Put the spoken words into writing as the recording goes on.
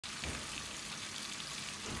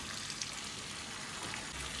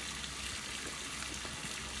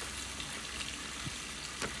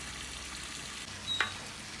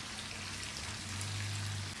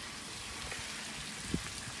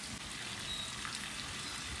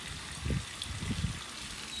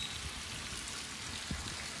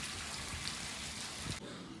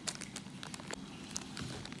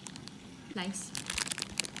Slice.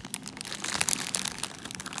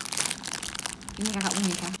 Ini kakak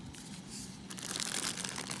punya kah?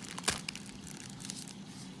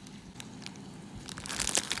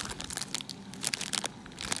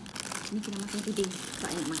 Ini kena makan today. Tak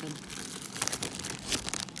nak makan.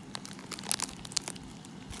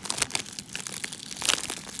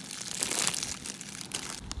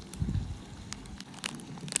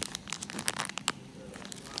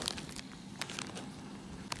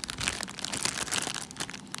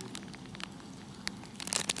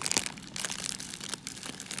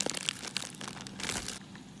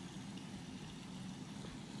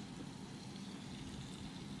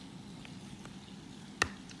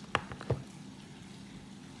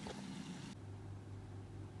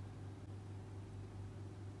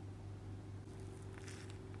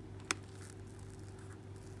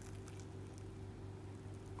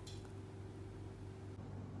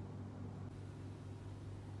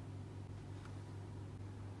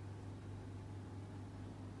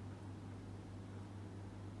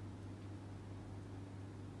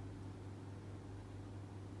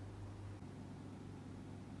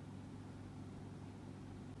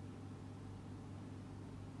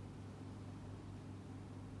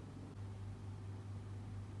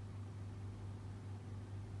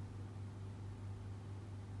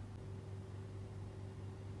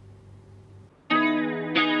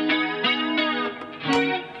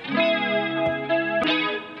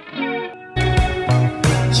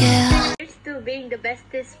 Being the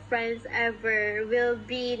bestest friends ever. We'll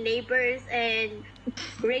be neighbors and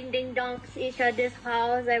ring ding dongs each other's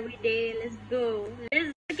house every day. Let's go.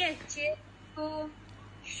 Let's get cheers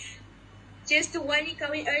to Wani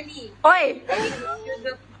coming early. Oi!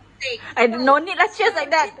 I no need lah cheers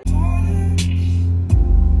like that.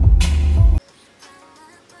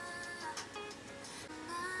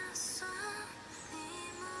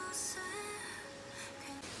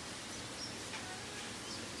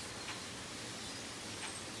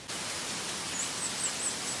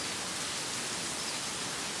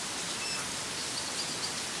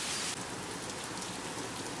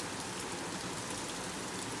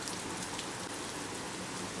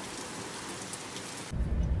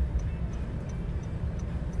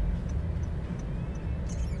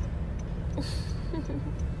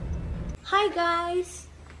 Hi guys.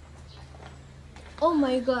 Oh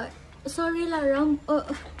my god. Sorry lah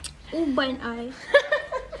uban I.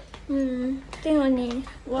 Tengok ni.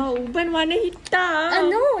 Wow, uban warna hitam.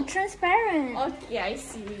 No, transparent. Okay, I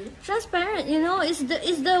see. Transparent, you know, it's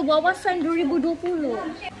the wawasan 2020.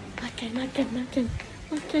 Makan.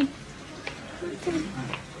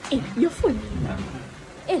 Your phone.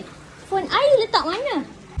 Phone I letak mana?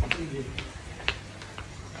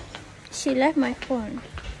 She left my phone.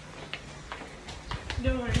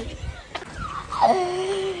 Don't worry.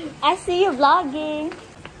 I see you vlogging.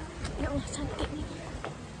 Ya Allah, cantik ni.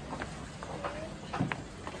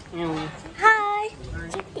 Hi.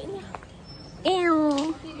 Cantik ni.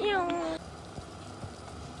 Ew.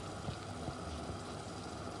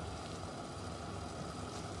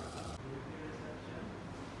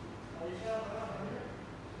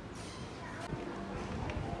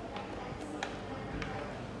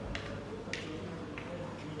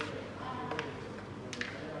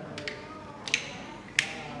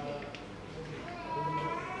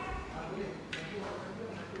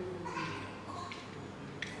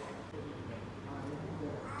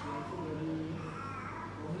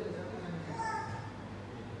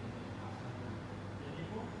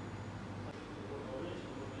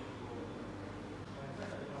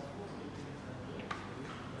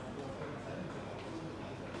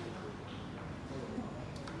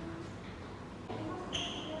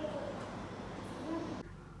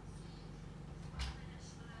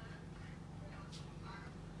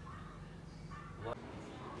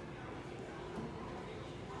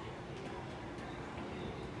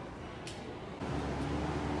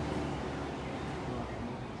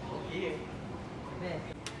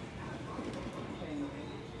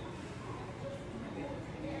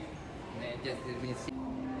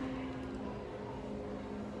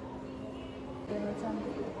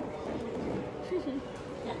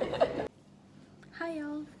 Hi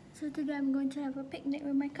y'all. So today I'm going to have a picnic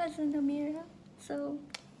with my cousin Amira. So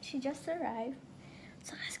she just arrived.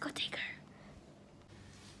 So let's go take her.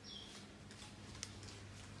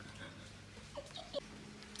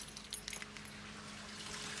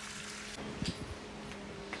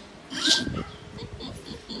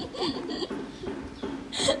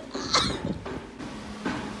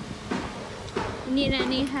 Need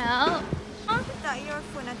any help? Tak, your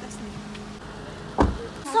phone atas ni.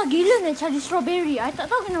 Susah gila nak cari strawberry. I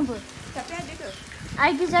tak tahu kenapa. Tapi ada ke?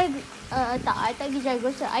 I Tak, I tak pergi dry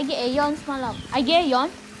grocer. I get Aeon semalam. I get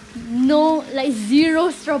Aeon. No, like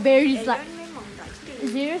zero strawberries. Like memang tak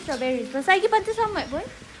zero strawberries. Pasal lagi pantas amat pun.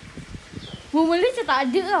 Mula-mula macam tak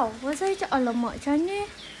ada tau. Pasal macam alamak macam ni.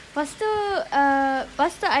 Lepas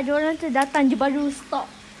tu ada orang tu datang je baru stop.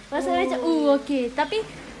 Pasal macam okay. Tapi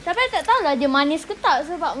I tak tahulah dia manis ke tak.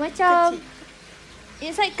 Sebab macam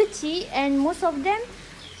it's like kecil and most of them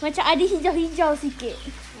macam ada hijau-hijau sikit.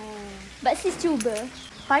 But sis cuba.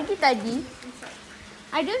 Pagi tadi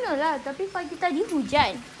I don't know lah. Tapi pagi tadi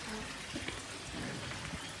hujan.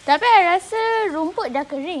 Tapi I rasa rumput dah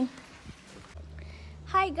kering.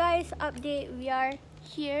 Hi guys, update. We are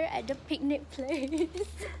here at the picnic place.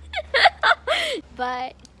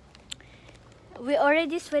 But we're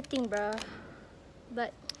already sweating, bro.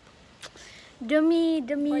 But demi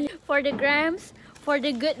for the grams, for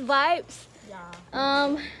the good vibes.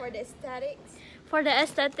 Yeah. For the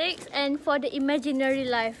aesthetics. And for the imaginary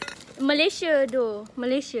life. Malaysia though,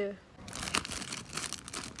 Malaysia.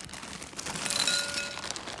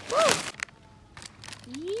 Woo!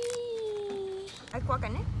 Yee. Aku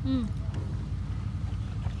akan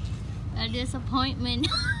A disappointment.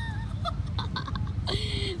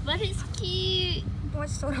 But it's cute.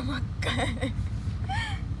 macam seorang makan.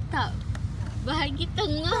 Tak. Bahagi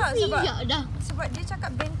tengah Tak, siap dah. Sebab dia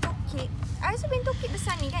cakap bento cake. I rasa bento cake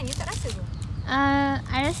besar ni kan. You tak rasa ke?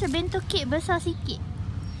 I rasa bento kek besar sikit.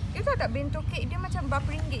 You tahu tak bento cake dia macam berapa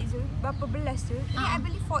ringgit je? Berapa belas je? Ni I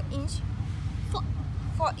beli 4 inch. 4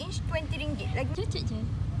 inch 20 ringgit. Lagi Cucuk je.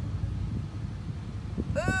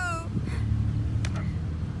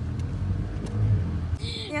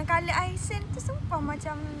 Yang colour I send tu sumpah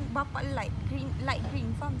macam bapak light green,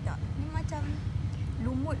 faham tak? Ni macam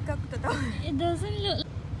lumut ke aku tak tahu. It doesn't look.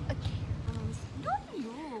 Okay. Don't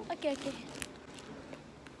look. Okay.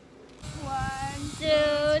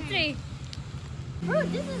 1, 2, 3. Bro,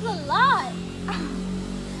 this is a lot.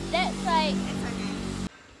 That's like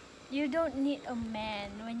you don't need a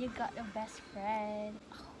man when you got a best friend.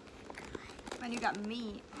 When you got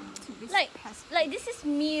me to be Like this is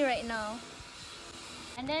me right now.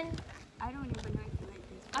 And then I don't even know if you like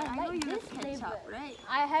this. I But I know like you this love ketchup, flavor. right?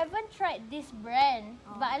 I haven't tried this brand,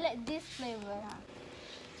 but I like this flavor. Yeah.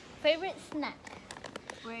 Favorite snack?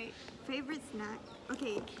 Wait, favorite snack?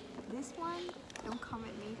 Okay, this one, don't come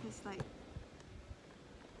at me because like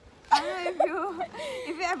I don't know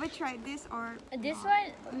if you ever tried this or This not.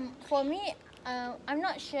 one, for me, I'm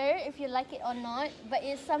not sure if you like it or not, but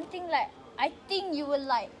it's something like I think you will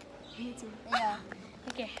like. Me too. Yeah.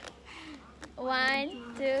 Okay.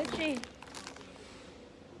 1, 2, 3.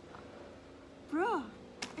 Bro,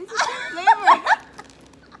 it's the same flavor.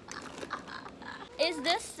 It's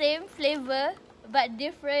the same flavor but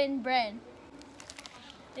different brand.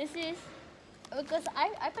 This is because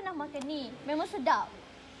I pernah makan ni. Memang sedap.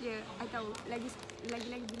 Yeah, I tahu. Lagi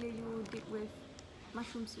bila you dip with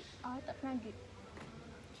mushroom soup. I tak pernah dip.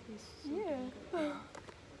 Tastes Yeah.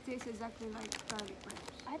 tastes exactly like garlic bread.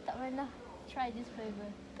 I tak pernah try this flavor.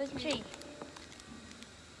 3.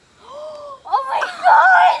 Oh my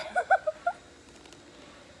god!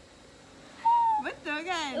 Betul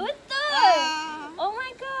kan? Betul! Oh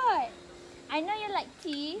my god! I know you like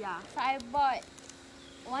tea. Yeah. So I bought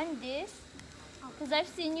one this. Because I've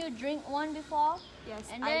seen you drink one before. Yes,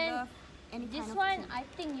 And I then love any This kind of one tea. I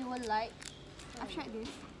think you will like. I've tried this.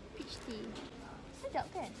 Peach tea. Sedap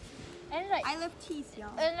kan? And like I love teas,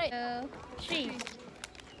 y'all. 3.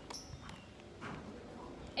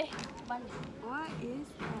 Balik. What is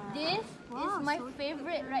that? This Wow, is my so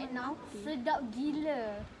favorite cute. right now. Sedap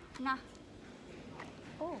gila. Nah,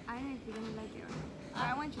 Oh, I don't know if you're gonna like it or not. But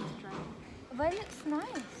I want you to try it. but it looks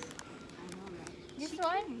nice. I know, right?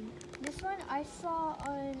 This one I saw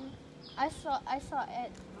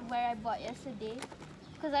at where I bought yesterday.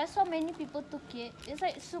 Because I saw many people took it. It's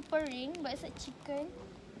like super ring, but it's like chicken.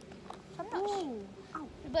 So I'm not sure. Ow.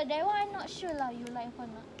 But that one I'm not sure lah you like or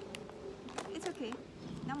not. It's okay.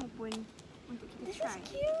 Nama pun untuk kita This try. is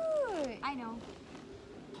cute. I know.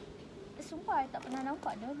 Sumpah I tak pernah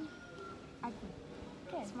nampak dah ni. Aku.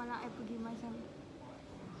 Kan? Semalam I pergi macam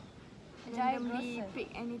Dry randomly grocer. pick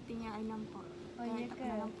anything yang I nampak. Oh, Dan I ya tak ke?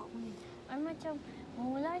 pernah nampak pun. I macam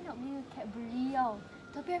mula nak beli Cadbury tau.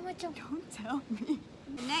 Tapi I macam Don't tell me.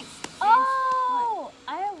 Next. oh,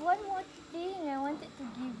 I have one more thing I wanted to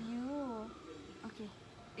give you. Okay.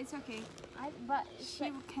 It's okay. But it's She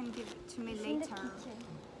like can give it to me it's in the later. kitchen.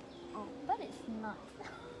 Oh, But it's nuts.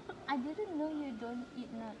 I didn't know you don't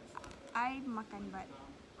eat nuts. I makan but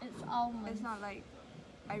It's almonds. it's not like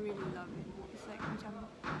I really love it. It's like macam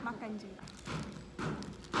makan je.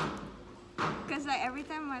 Cause like every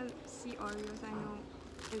time I see Oreos, I know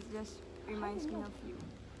it just reminds me of you.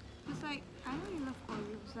 It's like, I don't really love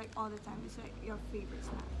Oreos like all the time. It's like your favorite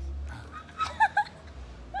snacks.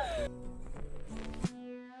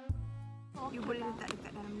 You boleh letak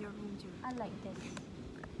dekat dalam your room je. I like this.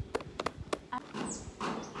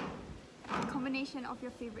 Combination of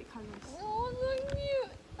your favorite colors. Oh, so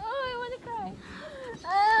cute. Oh, I want to cry.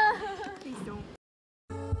 Please don't.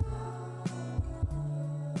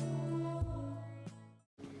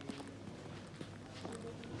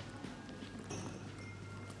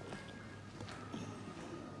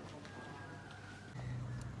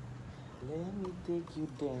 Let me take you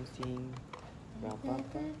dancing.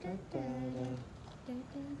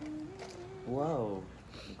 Wow,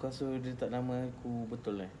 kau suruh dia tak nama aku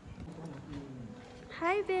betul eh?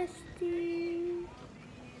 Hi, Bestie.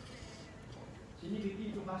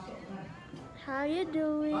 How you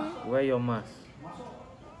doing? Wear your mask.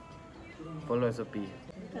 Follow SOP.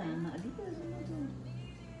 Tak nak dia semua tu.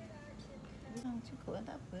 Kurang cukup lah,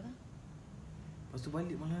 tak apalah. Lepas tu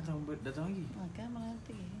balik malah datang lagi. Kan malah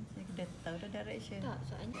nanti. Saya dah tahu dah direction. Tak,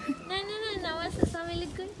 soalnya. Nak masuk sambil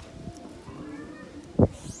legun.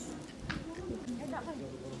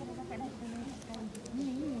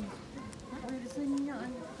 Senyap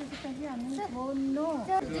kita kasihan ni. Oh no.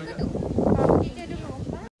 Kita tu. Kita dulu.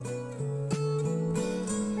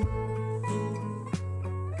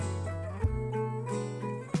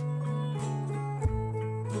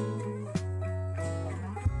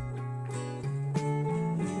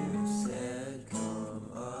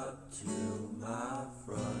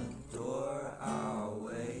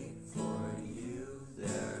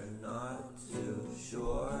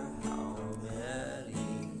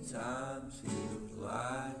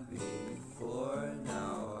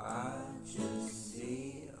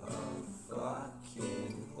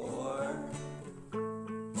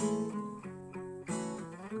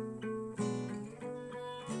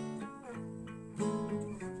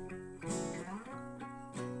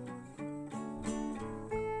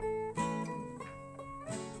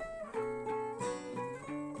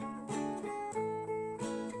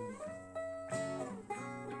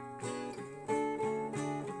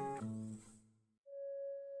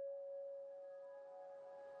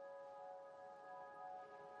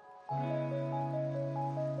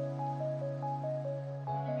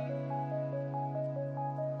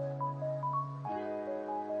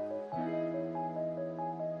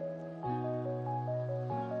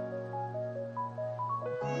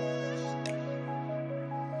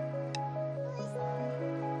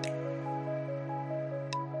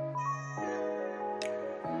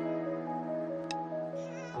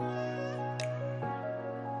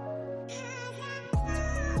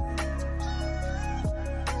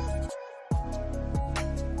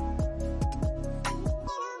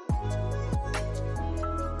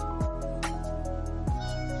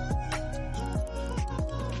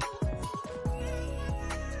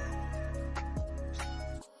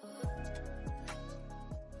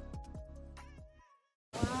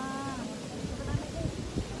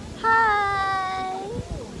 Hi.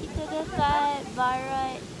 Kita dekat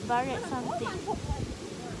Bharat something.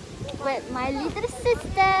 With my little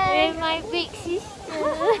sister. With my big sister.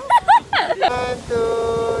 1,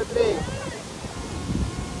 2,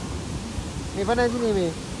 3. Mi pandang sini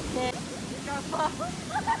Mi.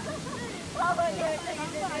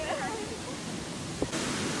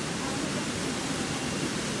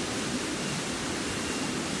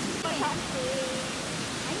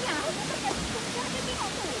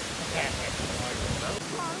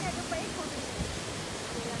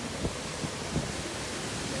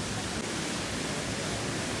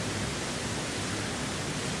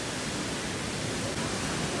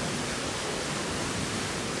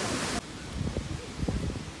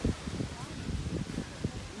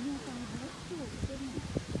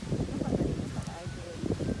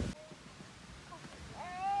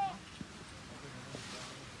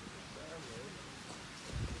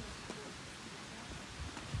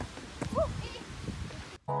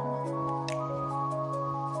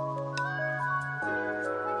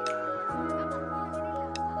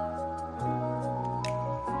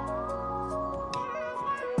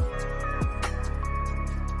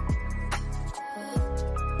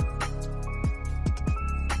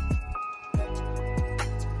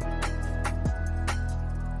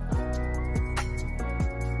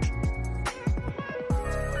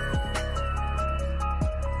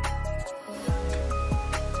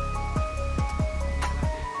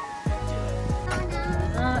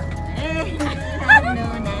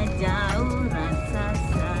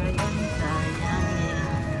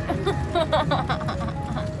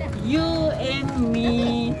 You and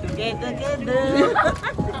me together.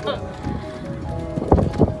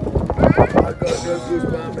 I got the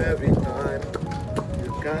goosebumps every time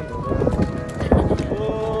you come around.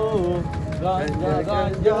 Oh, ganja,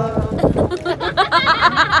 ganja.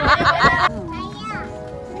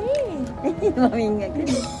 Mami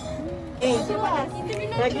ingatkan.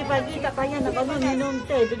 Pagi-pagi tak payah nak bangun minum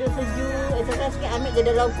teh, duduk sejuk. Esok sikit ambil je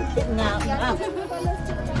dalam putih ngap.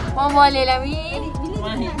 Oh, boleh lah, Mi.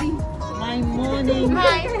 My morning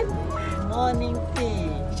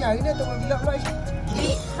tea. Isha, hari ni tak boleh bilang pula Isha.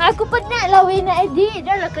 Aku penat lah weh nak edit.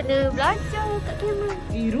 Dah lah kena belajar kat kamera.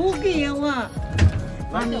 Rugi awak.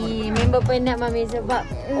 Mami, member penat Mami sebab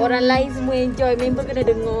orang lain semua enjoy. Member kena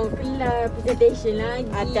dengar kelas presentation lagi.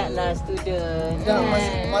 Adaklah student. Tak,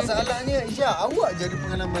 masalahnya Isha, awak je ada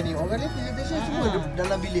pengalaman ni. Orang ni presentation semua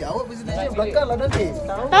dalam bilik. Awak presentation belakang lah nanti.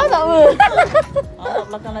 Tahu tak apa? Awak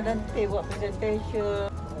belakang lah nanti buat presentation.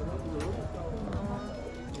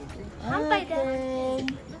 Sampai dah.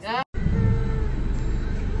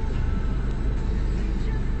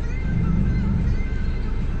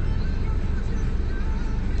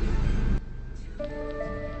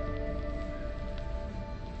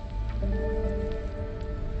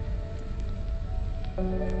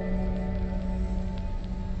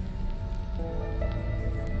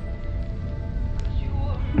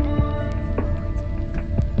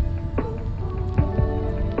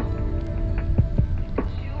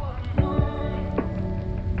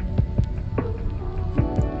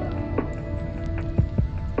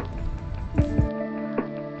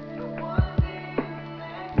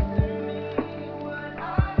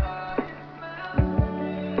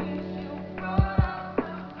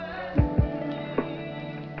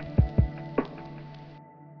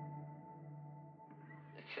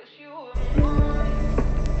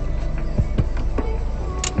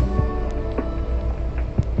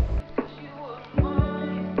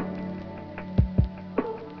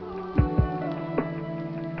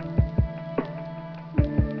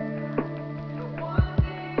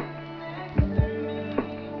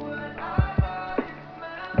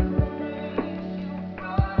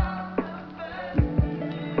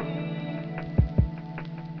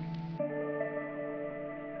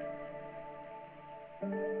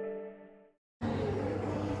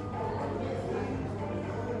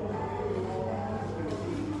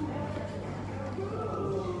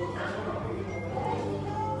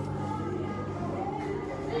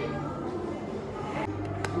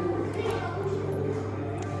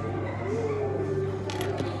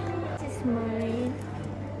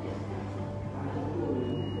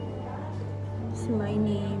 My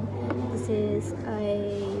name. This is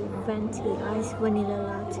a venti iced vanilla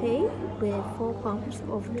latte with 4 pumps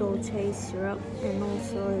of dolce syrup and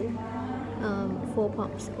also 4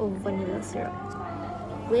 pumps of vanilla syrup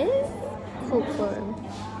with cold foam.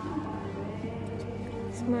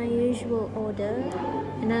 It's my usual order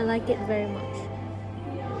and I like it very much.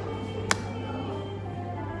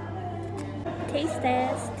 Taste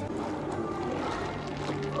test.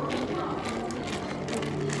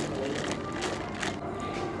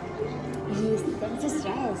 I'm just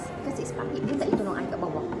stressed because it's pahit. Dia tak boleh tolong I kat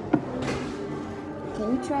bawah.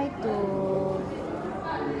 Can you try to...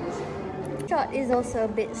 Shot is also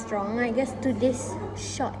a bit strong. I guess to this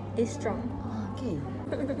shot is strong. Okay.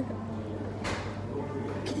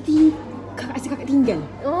 Kakak tinggal.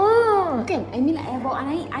 Oh, Kan? I mean like I bawa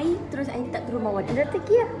air terus I tak turun bawah dia. dah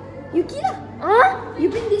pergi lah. You kira? You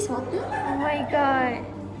bring this water? Oh my god.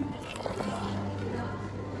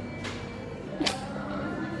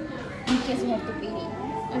 Because you have to pay it.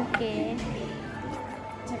 Okay.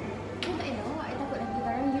 You tak know, I takut nanti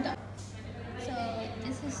barang you tak. So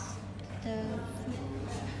this is the food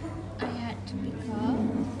I had to pick up.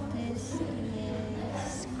 This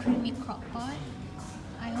is creamy crock pot.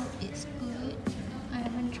 I hope it's good. I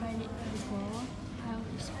haven't tried it before. I hope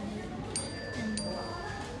it's good. And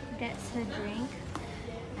that's her drink.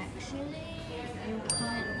 Actually, you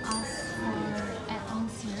can't ask for add-on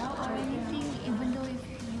syrup or anything, even though if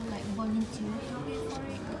you like volunteer to pay for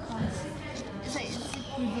it, because it's like it's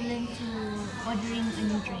equivalent to ordering a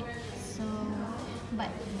new drink. So, but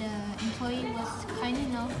the employee was kind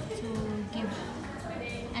enough to give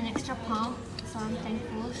an extra pump, so I'm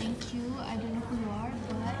thankful. Thank you. I don't know who you are,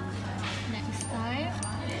 but next time,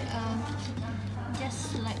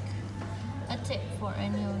 just like a tip for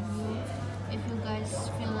any of you, if you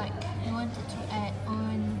guys feel like you wanted to add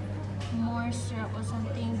on more syrup or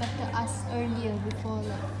something, better ask earlier before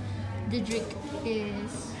like the drink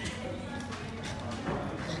is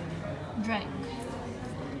drank.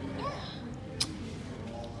 Yeah,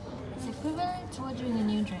 it's equivalent to ordering a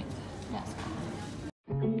new drink. That's all.